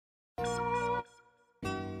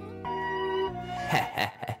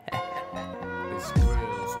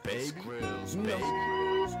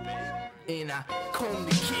and I comb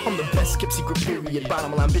the kid. I'm the best kept secret period.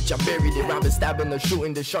 Bottom line, bitch, I buried it. Robbing, stabbing, or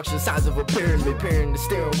shooting. Destruction size of a pyramid. Repairing the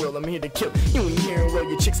steering wheel. I'm here to kill. You ain't hearing well.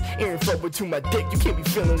 Your chicks airing forward to my dick. You can't be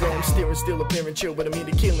feeling well. I'm steering, still appearing chill, but I'm here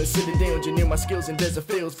to kill and sit it down. Engineer my skills in desert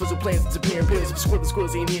fields. Fuzzle plans, disappearing pills. If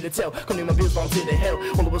squeals ain't here to tell. Come near my bills, bound to the hell.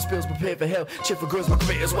 All of us spills prepare for hell. Cheer for girls, my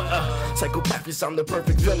career is what Psychopath, yes, I'm the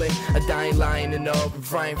perfect villain. A dying lion in the oven,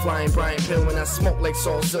 flyin, Brian Pillman. I smoke like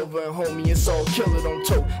Saul Silver and homie, it's all killer, don't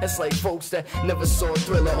toke. That's like folks that never saw a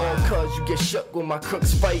thriller. All cause you get shook when my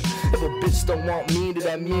crooks fight. If a bitch don't want me, then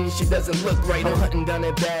that means she doesn't look right. I'm hunting down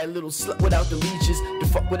that bad little slut without the leeches. The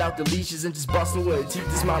fuck without the leashes and just busting with her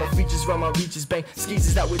teeth. This model features from my reaches. Bang, skis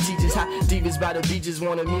is out with teachers. Hot divas by the beaches.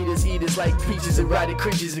 Wanna meet us, eat us like peaches. Erotic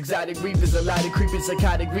creatures, exotic reapers. A lot of creepers,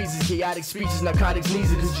 psychotic reasons. Chaotic speeches, narcotics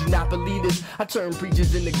needs it. Did you not believe this? I turn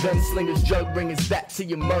preachers into gunslingers. Drug bringers back to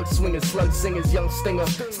your mug swingers. Slug singers, young stinger.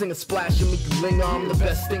 Stinger splash and make you linger. I'm the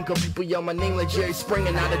best thinker. People yell my name like Jerry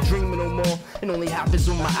Springer. Not a dreamer no more. It only happens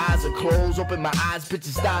when my eyes are closed. Open my eyes,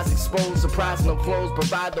 bitches' thighs exposed. Surprise, no clothes.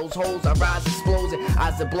 Provide those holes. I rise, explode.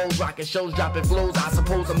 Eyes that blows, rocking shows, dropping flows. I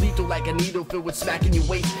suppose I'm lethal like a needle filled with smacking your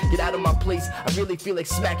waist. Get out of my place. I really feel like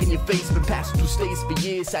smacking your face. Been passing through states for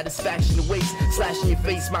years. Satisfaction to waste. Slashing your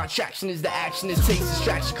face. My attraction is the action. It takes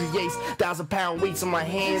distraction creates 1,000-pound weights on my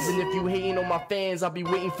hands. And if you hating on my fans, I'll be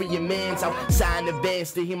waiting for your mans outside in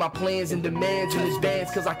advance to hear my plans and demands in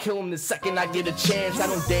advance. Cause I kill him the second I get a chance. I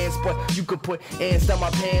don't dance, but you could put ants down my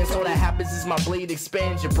pants. All that happens is my blade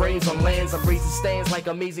expands. Your brains on lands. I'm raising stands like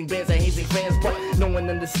amazing bands and hazing fans. But no one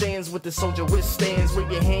understands what the soldier withstands.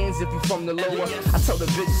 With your hands if you from the lower. I tell the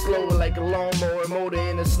bitch slower like a lawnmower, motor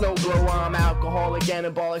in a snowblower. I'm alcoholic,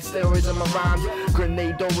 anabolic, steroids in my rhymes.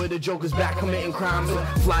 Grenade over the joker's back committing crimes.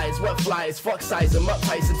 Flyers, what flyers? Fuck, size them up,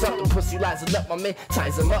 Tyson tough. The pussy lies up, my man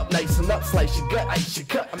ties them up, nice and up. Slice your gut, ice your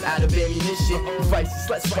cut. I'm out of ammunition. Feisty,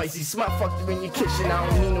 slut spicy, smart fucked her in your kitchen. I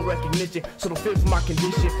don't need no recognition, so don't feel for my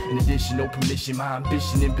condition. In addition, no permission, my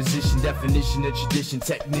ambition in position, definition of tradition,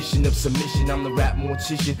 technician of submission. I'm the rap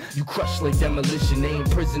mortician. You crush like demolition. They ain't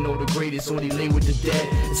prison or the greatest, only lay with the dead.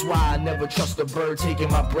 It's why I never trust a bird taking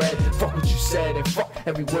my bread. Fuck what you said and fuck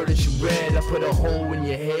every word that you read. I put a hole in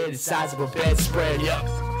your head the size of a bedspread.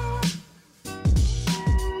 Yup.